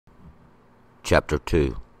Chapter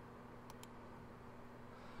 2.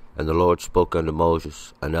 And the Lord spoke unto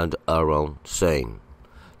Moses and unto Aaron, saying,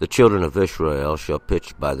 The children of Israel shall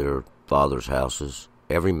pitch by their fathers' houses,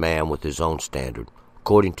 every man with his own standard,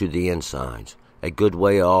 according to the ensigns. A good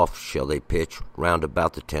way off shall they pitch round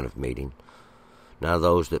about the tent of meeting. Now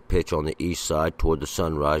those that pitch on the east side toward the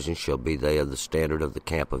sun rising shall be they of the standard of the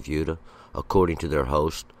camp of Judah, according to their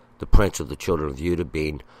host, the prince of the children of Judah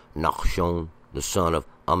being Nachshon, the son of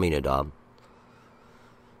Amminadab,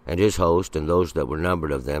 and his host, and those that were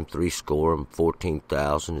numbered of them threescore and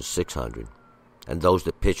 14,600. And those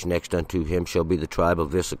that pitch next unto him shall be the tribe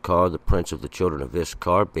of Issachar, the prince of the children of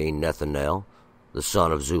Issachar being Nethanel, the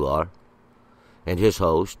son of Zuar, and his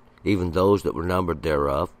host, even those that were numbered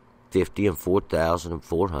thereof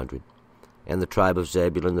 50,004,400. And the tribe of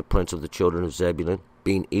Zebulun, the prince of the children of Zebulun,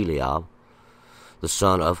 being Eliab, the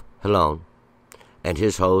son of Helon, and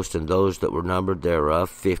his host, and those that were numbered thereof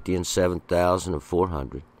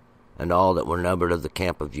 57,400. And all that were numbered of the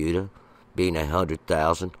camp of Judah, being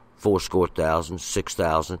 100,000, 80,000,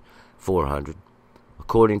 6,400.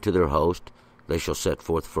 According to their host, they shall set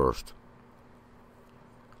forth first.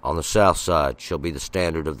 On the south side shall be the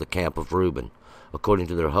standard of the camp of Reuben, according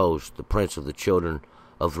to their host, the prince of the children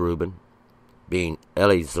of Reuben, being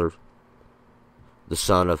Eliezer, the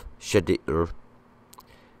son of Shedeur,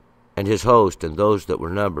 and his host, and those that were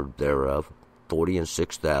numbered thereof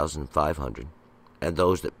 46,500. And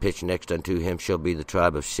those that pitch next unto him shall be the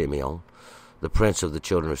tribe of Simeon, the prince of the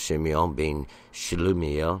children of Simeon, being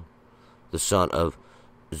Shelumiel, the son of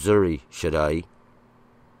Zurishaddai,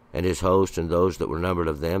 and his host, and those that were numbered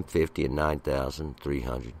of them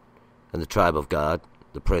 59,300. And the tribe of Gad,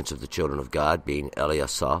 the prince of the children of Gad, being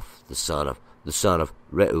Eliasaph, the son of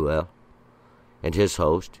Reuel, and his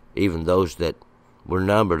host, even those that were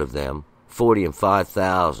numbered of them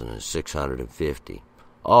 45,650.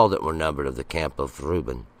 All that were numbered of the camp of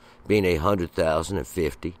Reuben, being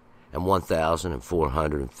 100,050, and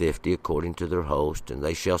 1,450 according to their host, and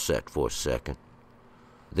they shall set forth second.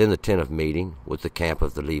 Then the tent of meeting, with the camp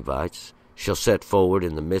of the Levites, shall set forward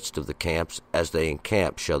in the midst of the camps. As they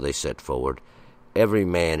encamp shall they set forward, every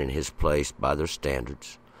man in his place by their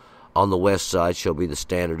standards. On the west side shall be the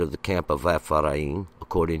standard of the camp of Ephraim,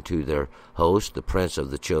 according to their host, the prince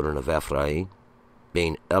of the children of Ephraim,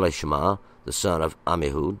 being Elishama, the son of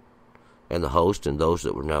Ammihud, and the host, and those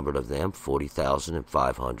that were numbered of them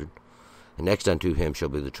 40,500. And next unto him shall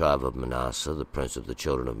be the tribe of Manasseh, the prince of the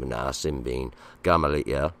children of Manasseh, being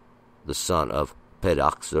Gamaliel, the son of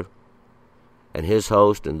Pedachzur, and his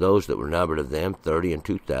host, and those that were numbered of them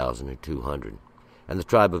 32,200. And the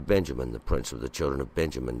tribe of Benjamin, the prince of the children of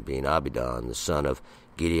Benjamin, being Abidan, the son of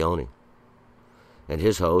Gideoni, and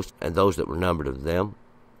his host, and those that were numbered of them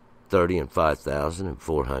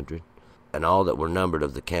 35,400. And all that were numbered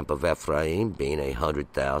of the camp of Ephraim, being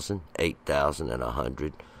 100,000,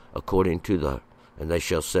 8,100, according to and they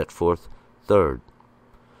shall set forth third.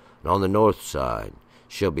 And on the north side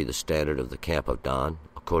shall be the standard of the camp of Dan,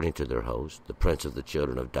 according to their host, the prince of the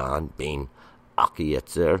children of Dan, being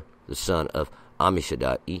Achiezer, the son of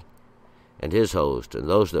Ammishaddai, and his host, and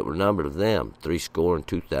those that were numbered of them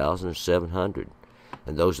 62,700.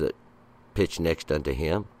 And those that pitch next unto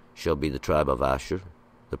him shall be the tribe of Asher,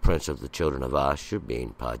 the prince of the children of Asher,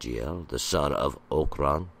 being Pagiel, the son of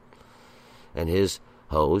Okran, and his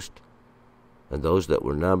host, and those that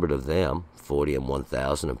were numbered of them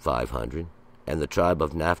 41,500. And the tribe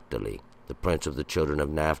of Naphtali, the prince of the children of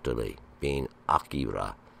Naphtali, being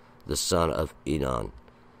Achira, the son of Enon,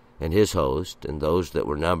 and his host, and those that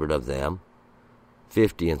were numbered of them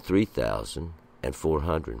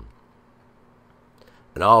 53,400.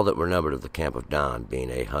 And all that were numbered of the camp of Dan, being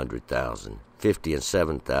 100,000,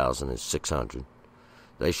 57,600,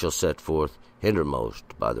 they shall set forth hindermost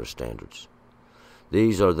by their standards.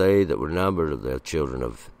 These are they that were numbered of the children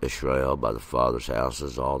of Israel by the fathers'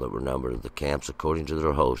 houses. All that were numbered of the camps according to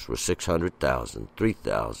their hosts were 600,000,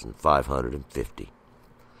 3,550.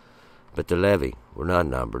 But the Levi were not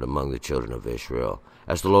numbered among the children of Israel,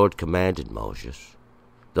 as the Lord commanded Moses.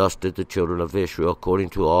 Thus did the children of Israel according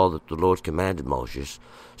to all that the Lord commanded Moses.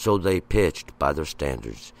 So they pitched by their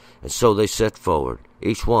standards, and so they set forward,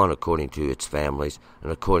 each one according to its families and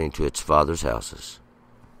according to its fathers' houses.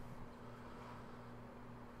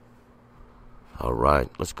 All right,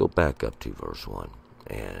 let's go back up to verse 1.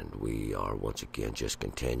 And we are once again just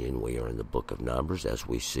continuing. We are in the book of Numbers. As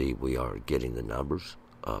we see, we are getting the numbers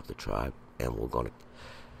of the tribe, and we're going to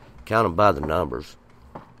count them by the numbers.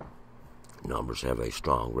 Numbers have a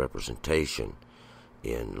strong representation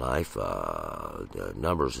in life. The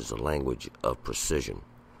numbers is a language of precision.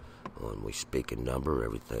 When we speak in number,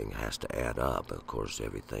 everything has to add up. Of course,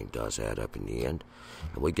 everything does add up in the end.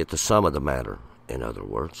 And we get the sum of the matter, in other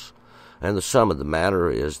words. And the sum of the matter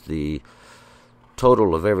is the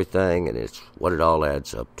total of everything, and it's what it all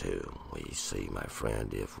adds up to. We see, my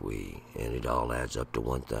friend, and it all adds up to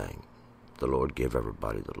one thing. The Lord give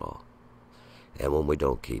everybody the law. And when we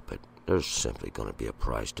don't keep it, there's simply going to be a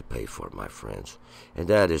price to pay for it, my friends. And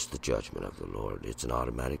that is the judgment of the Lord. It's an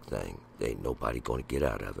automatic thing. There ain't nobody going to get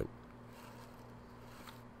out of it.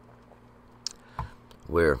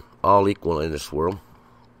 We're all equal in this world.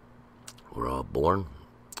 We're all born.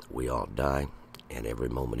 We all die. And every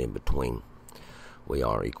moment in between, we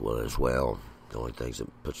are equal as well. The only thing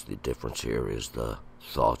that puts the difference here is the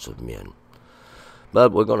thoughts of men.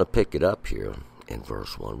 But we're going to pick it up here in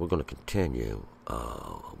verse 1. We're going to continue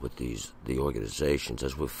with the organizations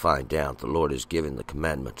as we find out. The Lord is giving the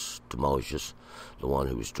commandments to Moses, the one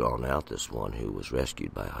who was drawn out, this one who was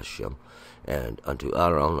rescued by Hashem, and unto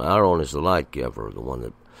Aaron. Aaron is the light giver, the one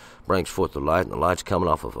that brings forth the light, and the light's coming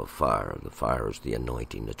off of a fire. The fire is the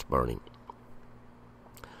anointing that's burning.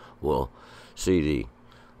 We'll see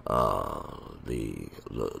the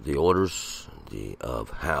orders of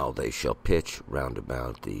how they shall pitch round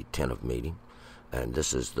about the tent of meeting, and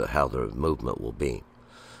this is how their movement will be.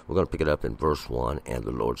 We're going to pick it up in verse 1. And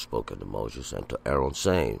the Lord spoke unto Moses and to Aaron,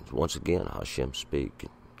 saying, once again, Hashem speak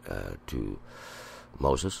to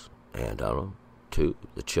Moses and Aaron, to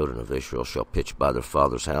the children of Israel shall pitch by their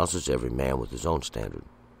fathers' houses, every man with his own standard.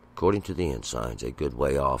 According to the ensigns, a good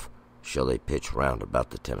way off shall they pitch round about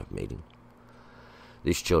the tent of meeting.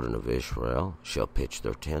 These children of Israel shall pitch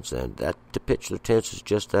their tents, and that to pitch their tents is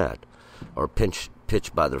just that, or pitch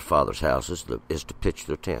by their fathers' houses is to pitch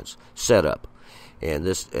their tents, set up, and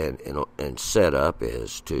this and set up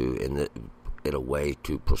is to in a way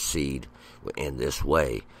to proceed in this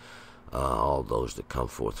way. All those that come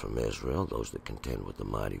forth from Israel, those that contend with the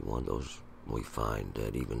Mighty One, those we find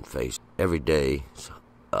that even face everyday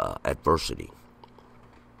adversity.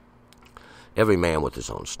 Every man with his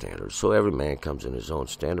own standard. So every man comes in his own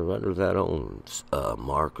standard under that own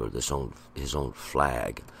mark or his own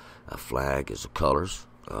flag. A flag is the colors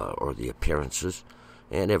or the appearances,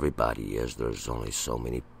 and everybody is. There's only so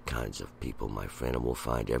many kinds of people, my friend, and we'll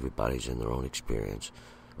find everybody's in their own experience,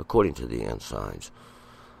 according to the ensigns,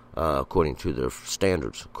 according to their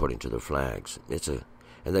standards, according to their flags.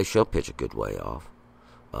 And they shall pitch a good way off,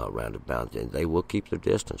 round about, and they will keep their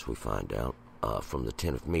distance. We find out from the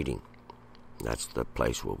tent of meeting. That's the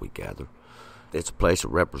place where we gather. It's a place that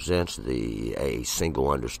represents a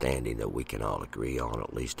single understanding that we can all agree on,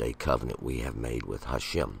 at least a covenant we have made with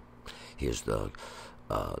Hashem. He is the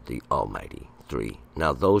Almighty. 3.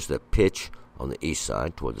 Now those that pitch on the east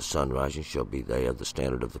side toward the sun rising shall be they of the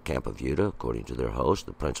standard of the camp of Judah, according to their host,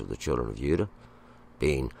 the prince of the children of Judah,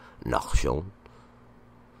 being Nachshon,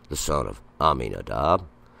 the son of Aminadab.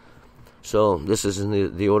 So this is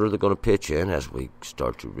in the order they're going to pitch in as we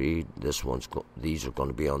start to read. These are going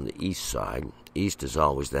to be on the east side. East is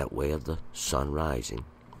always that way of the sun rising.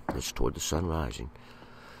 It's toward the sun rising.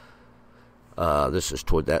 This is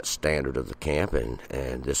toward that standard of the camp,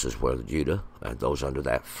 and this is where Judah, and those under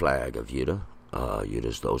that flag of Judah,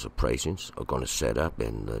 Judah's those of praisings, are going to set up,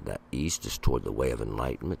 and that east is toward the way of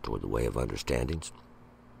enlightenment, toward the way of understandings.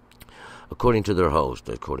 According to their host,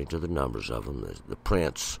 according to the numbers of them, the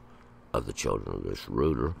prince of the children of this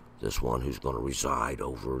ruler, this one who's going to reside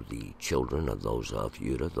over the children of those of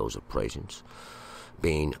Judah, those of praisings,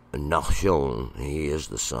 being Nachshon, he is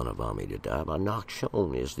the son of Aminadab.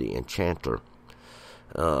 Nachshon is the enchanter.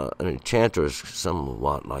 An enchanter is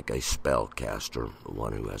somewhat like a spellcaster,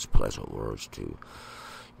 one who has pleasant words to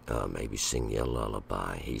maybe sing you a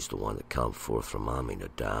lullaby. He's the one that come forth from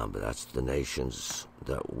Aminadab, but that's the nations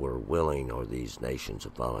that were willing, or these nations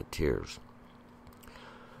of volunteers.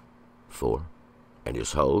 4. And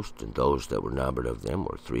his host, and those that were numbered of them,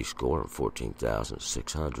 were threescore and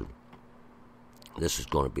 14,600. This is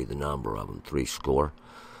going to be the number of them, threescore.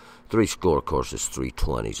 3 of course, is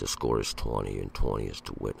 320s. A score is 20, and 20 is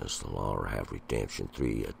to witness the law or have redemption.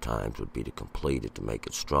 3 at times would be to complete it, to make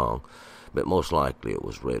it strong. But most likely it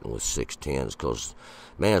was written with 6 tens, because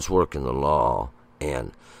man's work in the law,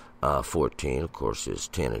 and 14, of course, is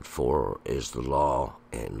 10 and 4 is the law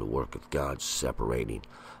and the work of God separating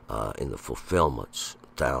in the fulfillments.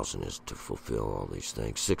 1,000 is to fulfill all these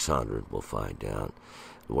things. 600, we'll find out.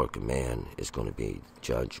 The work of man is going to be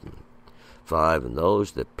judgment. 5, and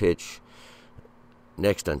those that pitch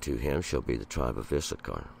next unto him shall be the tribe of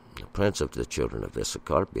Issachar. The prince of the children of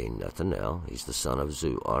Issachar being Nethanel, he's the son of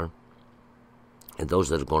Zuar. And those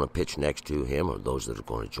that are going to pitch next to him, or those that are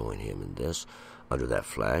going to join him in this, under that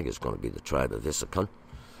flag, is going to be the tribe of Issachar.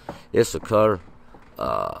 Issachar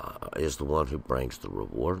is the one who brings the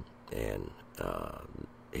reward, and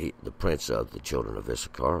the prince of the children of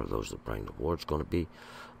Issachar, those that bring the reward, is going to be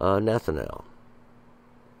Nathanael.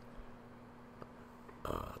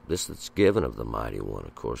 This that's given of the mighty one,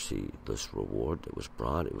 of course, this reward that was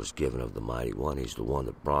brought, it was given of the mighty one. He's the one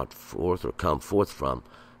that brought forth or come forth from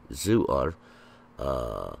Zoar.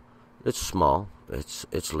 It's small,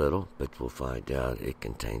 it's little, but we'll find out it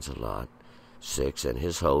contains a lot. 6, and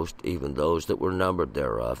his host, even those that were numbered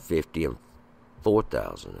thereof, 50 and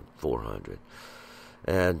 4,400.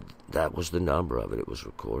 And that was the number of it. It was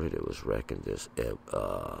recorded, it was reckoned,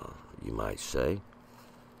 you might say.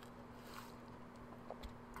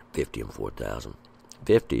 50 and 4,000.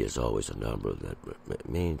 50 is always a number that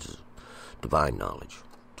means divine knowledge,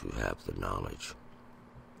 to have the knowledge.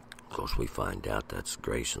 Of course, we find out that's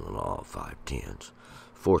grace in the law of 5 tens.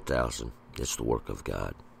 4,000, it's the work of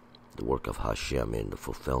God, the work of Hashem in the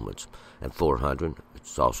fulfillments. And 400,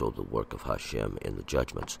 it's also the work of Hashem in the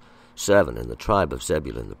judgments. 7, in the tribe of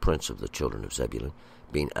Zebulun, the prince of the children of Zebulun,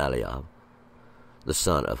 being Eliab, the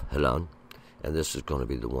son of Helon. And this is going to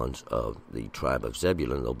be the ones of the tribe of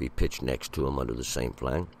Zebulun. They'll be pitched next to him under the same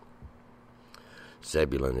flag.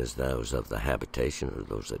 Zebulun is those of the habitation, or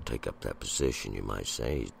those that take up that position, you might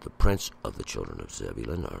say. The prince of the children of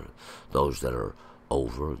Zebulun, or those that are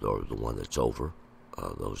over, or the one that's over,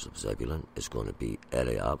 those of Zebulun, is going to be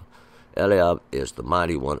Eliab. Eliab is the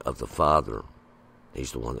mighty one of the father.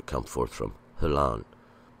 He's the one that comes forth from Helon.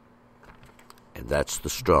 And that's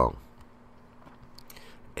the strong.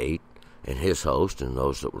 8. And his host, and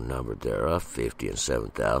those that were numbered thereof, 50 and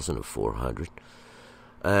 7,400.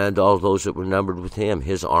 And all those that were numbered with him,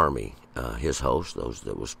 his army, his host, those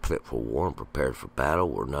that was fit for war and prepared for battle,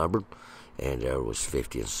 were numbered. And there was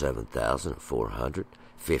 50 and 7,400.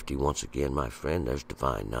 50, once again, my friend, there's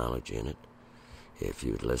divine knowledge in it. If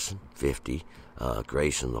you would listen. 50,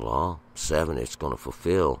 grace in the law. 7, it's going to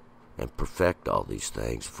fulfill and perfect all these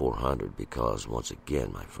things. 400, because, once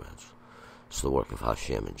again, my friends, it's the work of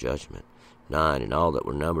Hashem in judgment. 9, and all that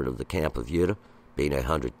were numbered of the camp of Judah, being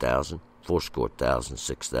 100,000, 80,000,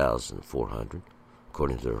 6,400,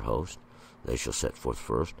 according to their host. They shall set forth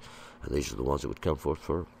first. And these are the ones that would come forth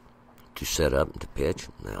first to set up and to pitch.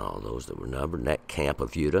 Now, all those that were numbered in that camp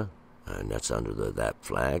of Judah, and that's under that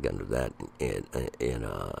flag, under that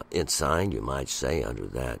ensign, you might say, under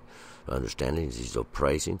that understanding, these are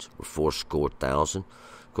praisings, were 80,000.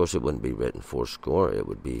 Of course, it wouldn't be written 80, it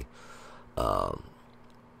would be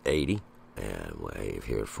 80. And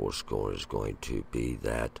here 80 is going to be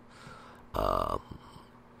that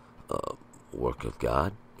work of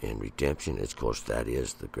God in redemption. Of course, that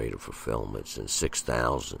is the greater fulfillments. And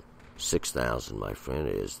 6,000, my friend,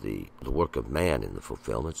 is the work of man in the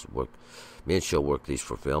fulfillments. Men shall work these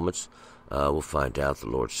fulfillments. We'll find out the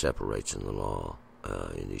Lord separates in the law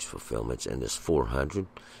in these fulfillments. And this 400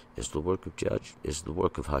 is the work of is the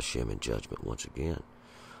work of Hashem in judgment once again.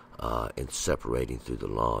 In separating through the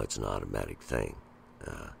law, it's an automatic thing.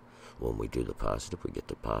 When we do the positive, we get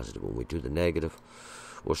the positive. When we do the negative,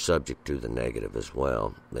 we're subject to the negative as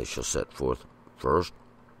well. They shall set forth first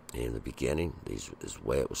in the beginning. This is the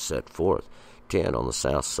way it was set forth. 10, on the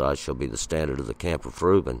south side shall be the standard of the camp of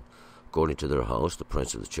Reuben, according to their host, the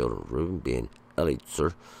prince of the children of Reuben, being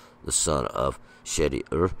Eliezer, the son of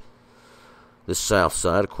Shedeur. The south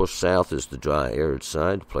side, of course, south is the dry, arid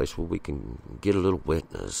side, the place where we can get a little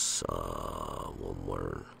witness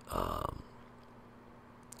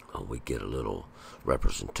when we get a little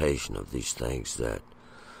representation of these things that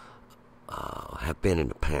have been in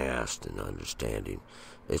the past and understanding.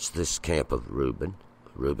 It's this camp of Reuben.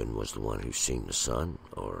 Reuben was the one who seen the sun,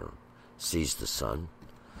 or sees the sun.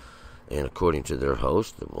 And according to their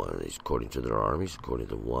host, according to their armies, according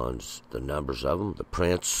to the numbers of them, the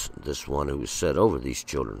prince, this one who was set over these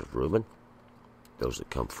children of Reuben, those that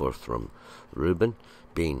come forth from Reuben,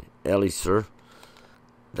 being Eliezer,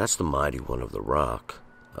 that's the mighty one of the rock,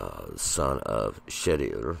 son of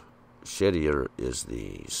Shedeur. Shedeur is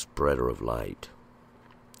the spreader of light.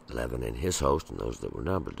 11, and his host, and those that were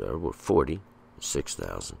numbered there were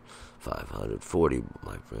 6,500. 40,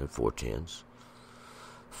 my friend, 4 tens.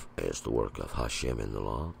 It's the work of Hashem in the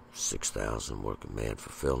law. 6,000, work of man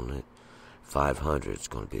fulfilling it. 500, it's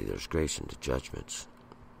going to be there's grace into judgments.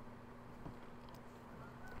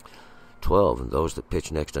 12, and those that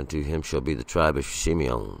pitch next unto him shall be the tribe of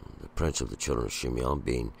Shimeon, the prince of the children of Shimeon,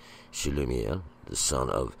 being Shelumiel, the son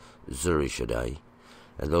of Zurishaddai.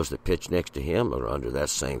 And those that pitch next to him are under that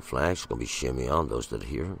same flag. It's going to be Shimeon, those that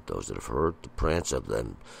hear, those that have heard. The prince of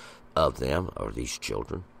them are these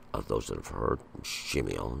children, of those that have heard.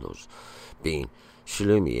 Shimeon, those being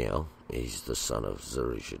Shelumiel, he's the son of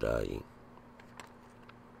Zurishaddai.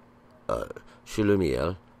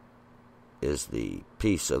 Shelumiel is the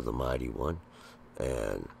peace of the mighty one,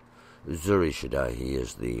 and Zurishaddai, he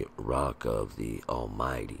is the rock of the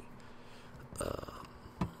Almighty.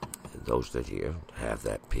 Those that hear have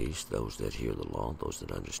that peace. Those that hear the law, those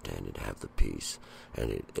that understand it, have the peace. And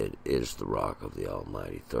it is the rock of the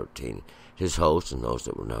Almighty. 13. His hosts and those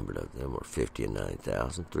that were numbered of them were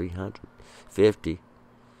 59,350.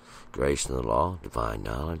 Grace in the law, divine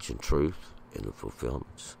knowledge, and truth in the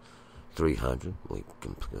fulfillments. 300. We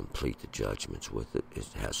can complete the judgments with it. It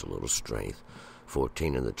has a little strength.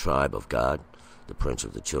 14. In the tribe of God, the prince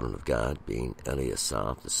of the children of God, being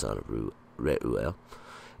Eliasaph, the son of Reuel.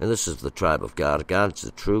 And this is the tribe of God. God's the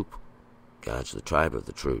troop. God's the tribe of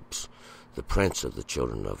the troops. The prince of the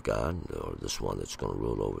children of God, or this one that's going to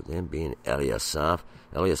rule over them, being Eliasaph.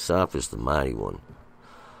 Eliasaph is the mighty one.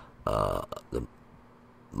 The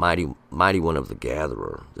mighty one of the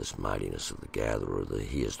gatherer. This mightiness of the gatherer.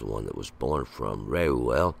 He is the one that was born from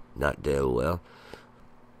Reuel, not Deuel.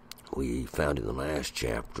 We found in the last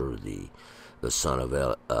chapter the son of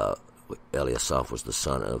Eliasaph was the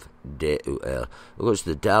son of Deuel. Of course,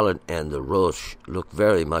 the Dalet and the Rosh look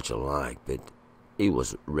very much alike, but he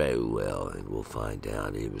was Reuel, and we'll find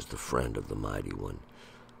out he was the friend of the mighty one.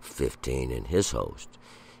 15, and his host,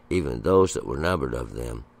 even those that were numbered of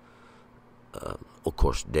them. Of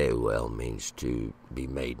course, Deuel means to be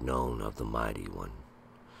made known of the mighty one.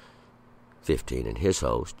 15, and his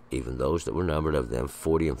host, even those that were numbered of them,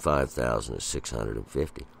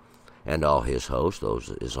 45,650. And all his hosts, those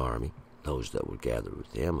his army, those that were gathered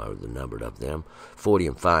with him, are the numbered of them,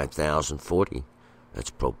 45,040. That's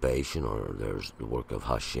probation, or there's the work of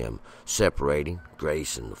Hashem, separating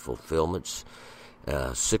grace and the fulfillments.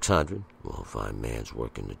 600, we'll find man's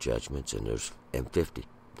work in the judgments, and 50,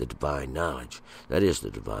 the divine knowledge. That is the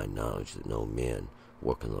divine knowledge that no men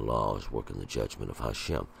work in the laws, work in the judgment of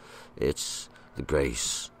Hashem. It's the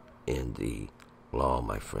grace in the law,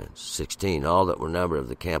 my friends. 16, all that were numbered of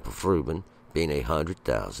the camp of Reuben, being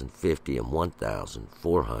 100,050 and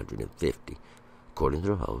 1,450, according to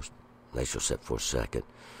their host. They shall set forth second.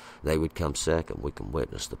 They would come second. We can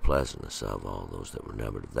witness the pleasantness of all those that were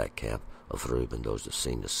numbered of that camp of Reuben, those that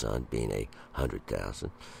seen the sun, being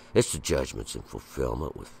 100,000. It's the judgments and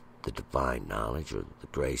fulfillment with the divine knowledge, or the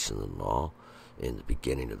grace and the law, in the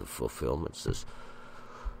beginning of the fulfillments. This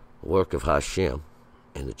work of Hashem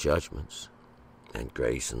in the judgments, and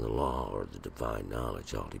grace and the law, or the divine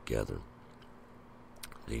knowledge altogether.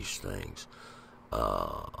 These things,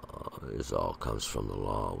 this all comes from the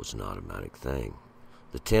law. It was an automatic thing.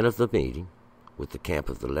 The tent of the meeting, with the camp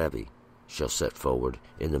of the levy, shall set forward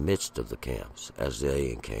in the midst of the camps. As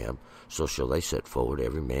they encamp, so shall they set forward,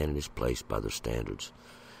 every man in his place by their standards.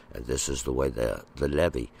 And this is the way the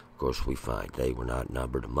levy, of course, we find they were not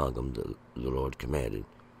numbered among them. The Lord commanded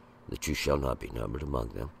that you shall not be numbered among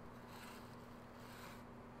them.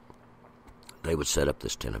 They would set up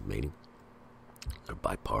this tent of meeting. They're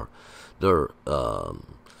by par. They're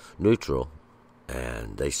neutral,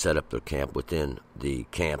 and they set up their camp within the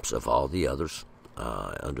camps of all the others,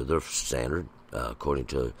 under their standard, according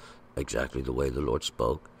to exactly the way the Lord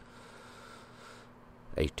spoke.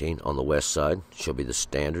 18, on the west side shall be the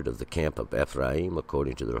standard of the camp of Ephraim,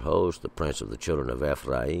 according to their host, the prince of the children of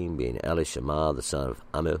Ephraim, being Elishama, the son of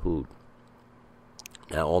Ammihud.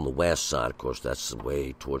 Now, on the west side, of course, that's the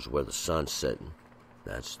way towards where the sun's setting.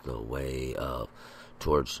 That's the way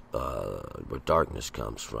towards where darkness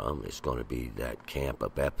comes from. It's going to be that camp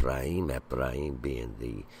of Ephraim, Ephraim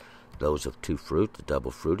being those of two fruit, the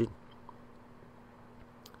double-fruited.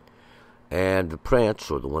 And the prince,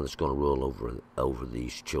 or the one that's going to rule over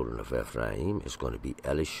these children of Ephraim, is going to be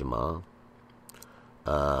Elishama.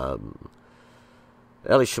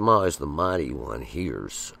 Elishama is the mighty one,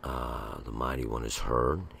 hears. The mighty one is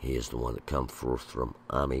heard. He is the one that come forth from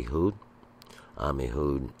Ammihud.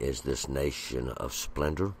 Ammihud is this nation of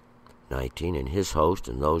splendor. 19, and his host,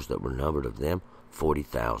 and those that were numbered of them,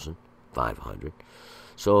 40,500.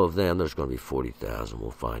 So of them, there's going to be 40,000.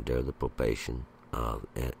 We'll find there the probation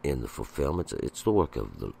in the fulfillment. It's the work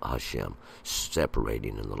of the Hashem,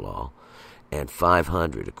 separating in the law. And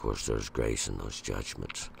 500, of course, there's grace in those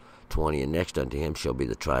judgments. 20, and next unto him shall be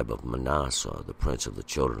the tribe of Manasseh, the prince of the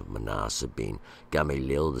children of Manasseh, being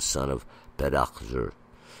Gamaliel, the son of Pedachzur.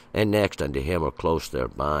 And next unto him, or close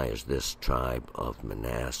thereby, is this tribe of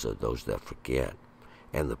Manasseh, those that forget.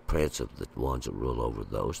 And the prince of the ones that rule over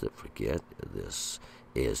those that forget, this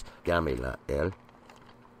is Gamaliel.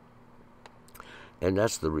 And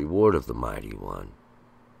that's the reward of the mighty one.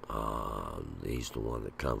 He's the one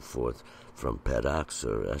that come forth from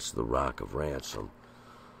Pedaxer. That's the rock of ransom.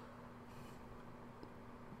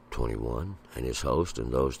 21, and his host,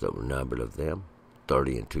 and those that were numbered of them,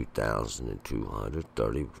 30 and 2,200.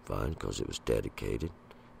 30 fine, because it was dedicated.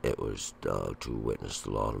 It was to witness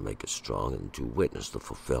the law, to make it strong, and to witness the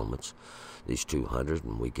fulfillments. These 200,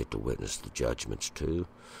 and we get to witness the judgments too.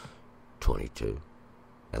 22.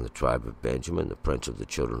 And the tribe of Benjamin, the prince of the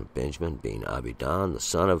children of Benjamin, being Abidan, the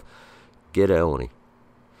son of Gideoni.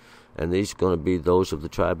 And these are going to be those of the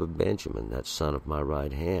tribe of Benjamin, that son of my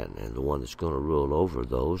right hand. And the one that's going to rule over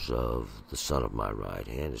those of the son of my right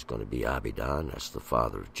hand is going to be Abidan. That's the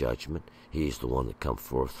father of judgment. He's the one that come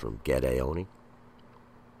forth from Gideoni.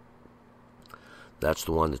 That's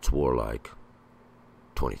the one that's warlike.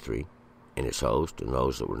 23. And his host, and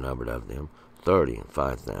those that were numbered of them, 30 and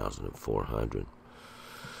 5,400. Of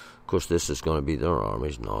course, this is going to be their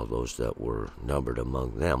armies, and all those that were numbered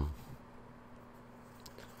among them.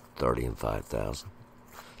 30 and 5,000.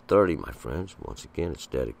 30, my friends, once again, it's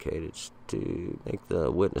dedicated to make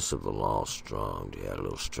the witness of the law strong, to add a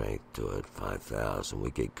little strength to it. 5,000,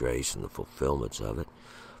 we get grace in the fulfillments of it.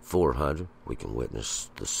 400, we can witness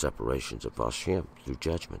the separations of Hashem through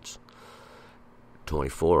judgments.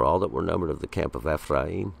 24, all that were numbered of the camp of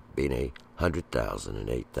Ephraim, being 100,000 and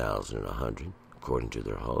 8,100, according to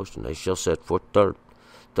their host, and they shall set forth third.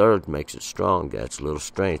 Third makes it strong, adds a little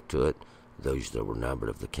strength to it. Those that were numbered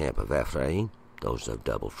of the camp of Ephraim, those that have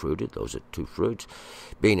double-fruited, those that two fruits,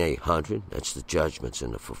 being 800, that's the judgments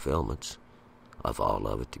and the fulfillments of all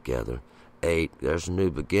of it together. 8, there's a new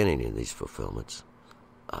beginning in these fulfillments.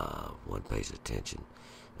 One pays attention.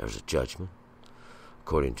 There's a judgment,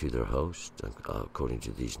 according to their host, according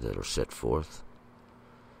to these that are set forth.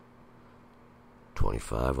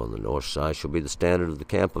 25, on the north side shall be the standard of the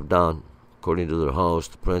camp of Dan, according to their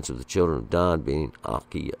host, the prince of the children of Dan, being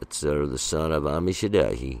Achiezer, the son of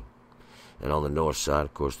Ammishaddai. And on the north side,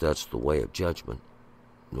 of course, that's the way of judgment.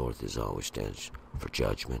 North is always stands for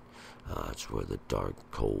judgment. It's where the dark,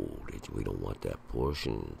 cold, we don't want that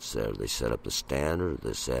portion. So they set up the standard,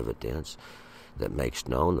 this evidence that makes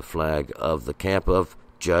known the flag of the camp of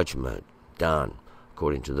judgment, Dan,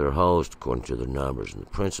 according to their host, according to their numbers. And the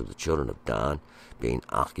prince of the children of Dan, being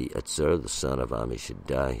Achiezer, the son of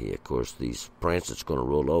Ammishaddai. Of course, these prince that's going to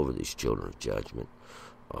rule over these children of judgment,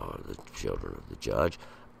 or the children of the judge,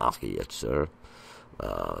 Achiezer,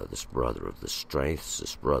 this brother of the strength,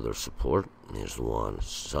 this brother of support, is the one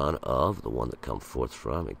son of, the one that comes forth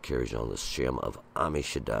from, and carries on the Shem of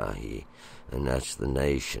Ammishaddai, and that's the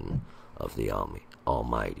nation of the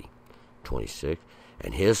Almighty. 26,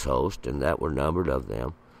 and his host, and that were numbered of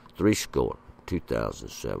them, 80,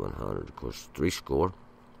 2,700. Of course, 80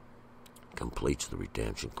 completes the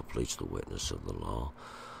redemption, completes the witness of the law.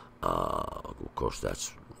 Of course,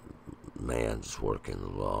 that's man's work in the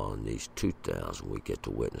law, and these 2,000, we get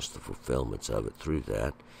to witness the fulfillments of it through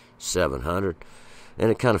that. 700,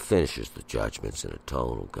 and it kind of finishes the judgments in a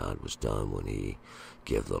total. God was done when he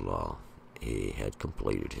gave the law. He had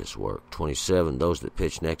completed his work. 27, those that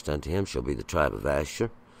pitch next unto him shall be the tribe of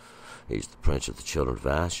Asher. He's the prince of the children of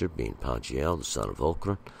Asher, being Pagiel, the son of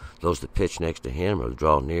Ochran. Those that pitch next to him or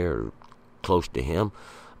draw near or close to him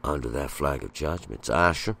under that flag of judgment. It's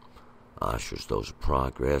Asher. Asher's those of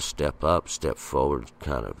progress, step up, step forward,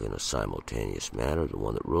 kind of in a simultaneous manner. The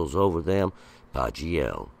one that rules over them,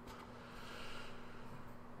 Pagiel.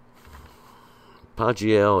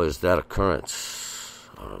 Pagiel is that occurrence,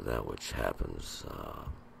 or that which happens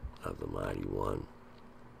of the mighty one.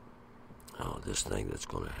 This thing that's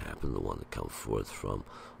going to happen, the one that comes forth from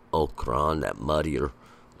Ochran, that muddier,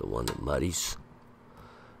 the one that muddies,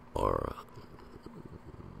 or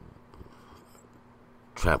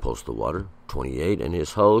tramples the water. 28, and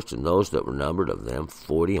his host, and those that were numbered of them,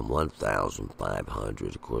 40 and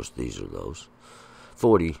 1,500. Of course, these are those.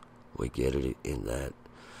 40, we get it in that.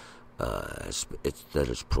 That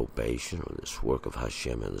is probation, or this work of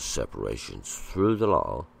Hashem and the separations through the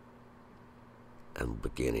law and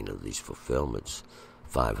beginning of these fulfillments.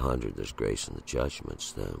 500, there's grace in the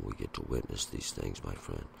judgments. Then we get to witness these things, my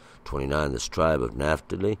friend. 29, this tribe of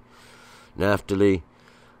Naphtali. Naphtali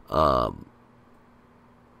are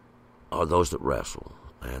those that wrestle,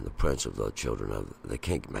 and the prince of the children of, they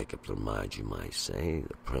can't make up their mind, you might say.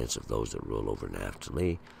 The prince of those that rule over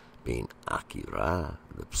Naphtali, being Akira,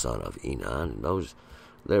 the son of Enan, and those,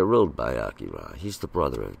 they're ruled by Akira. He's the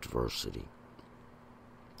brother of adversity.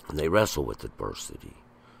 And they wrestle with adversity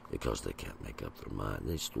because they can't make up their mind.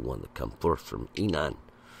 This is the one that come forth from Enan.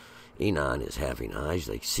 Enan is having eyes.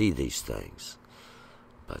 They see these things,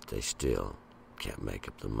 but they still can't make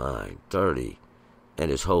up their mind. 30, and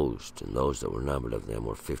his host, and those that were numbered of them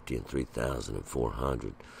were 50 and 3,400.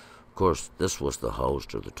 Of course, this was the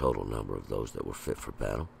host, or the total number of those that were fit for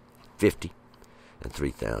battle. 50 and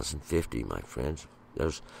 3,050, my friends.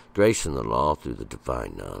 There's grace in the law through the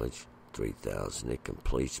divine knowledge. 3,000, it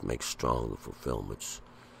completes, makes strong the fulfillments.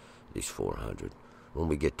 These 400. When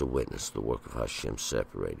we get to witness the work of Hashem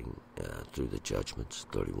separating through the judgments.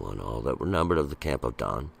 31, all that were numbered of the camp of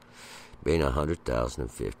Dan, being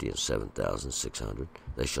 100,050 and 7,600,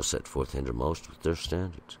 they shall set forth hindermost with their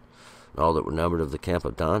standards. And all that were numbered of the camp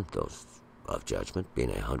of Dan, those of judgment, being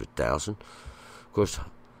 100,000. Of course,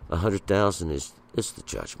 100,000 is the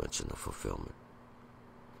judgments and the fulfillment.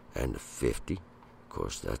 And the 50, of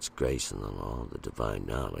course, that's grace in the law, the divine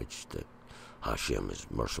knowledge that Hashem is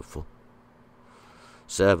merciful.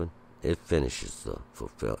 7, it finishes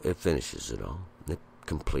it finishes it all. It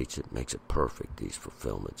completes it, makes it perfect, these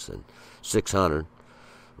fulfillments. And 600,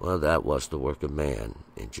 well, that was the work of man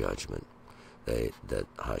in judgment. That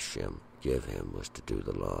Hashem give him was to do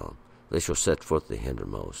the law. They shall set forth the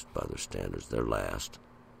hindermost by their standards. They're last.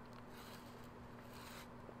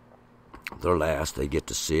 They're last. They get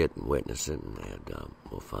to see it and witness it, and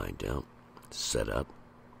we'll find out. Set up.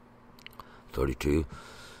 32.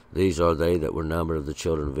 These are they that were numbered of the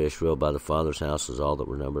children of Israel by the fathers' houses. All that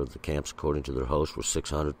were numbered of the camps according to their hosts were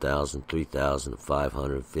 600,000,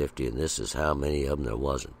 3,550. And this is how many of them there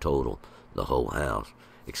was in total, the whole house,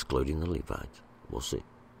 excluding the Levites. We'll see.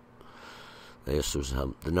 This was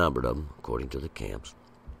the number of them according to the camps.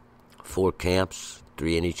 4 camps,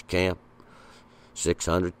 3 in each camp.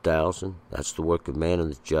 600,000. That's the work of man in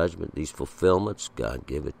the judgment. These fulfillments, God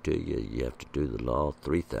give it to you. You have to do the law.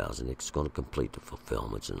 3,000. It's going to complete the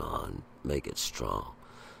fulfillments and make it strong.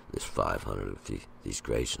 This 500 of these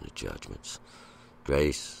grace and the judgments.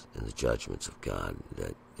 Grace and the judgments of God.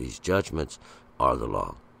 That these judgments are the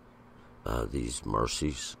law. These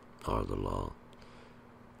mercies are the law.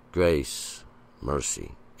 Grace,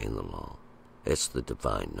 mercy in the law. It's the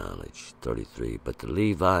divine knowledge. 33. But the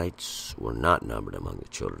Levites were not numbered among the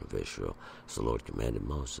children of Israel, as the Lord commanded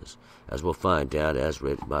Moses. As we'll find out, as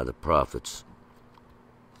written by the prophets,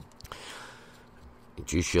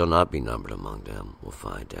 you shall not be numbered among them. We'll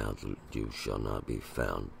find out, you shall not be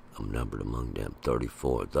found numbered among them.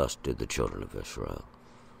 34. Thus did the children of Israel,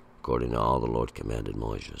 according to all the Lord commanded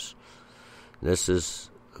Moses. This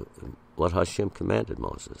is what Hashem commanded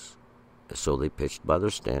Moses. So they pitched by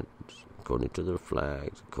their standards, according to their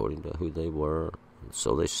flags, according to who they were. And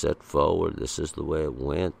so they set forward. This is the way it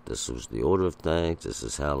went. This was the order of things. This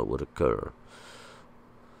is how it would occur.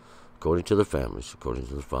 According to their families, according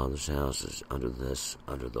to their fathers' houses, under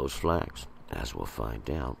those flags, as we'll find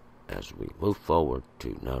out as we move forward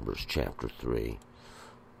to Numbers chapter 3.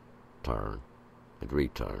 Turn and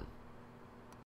return.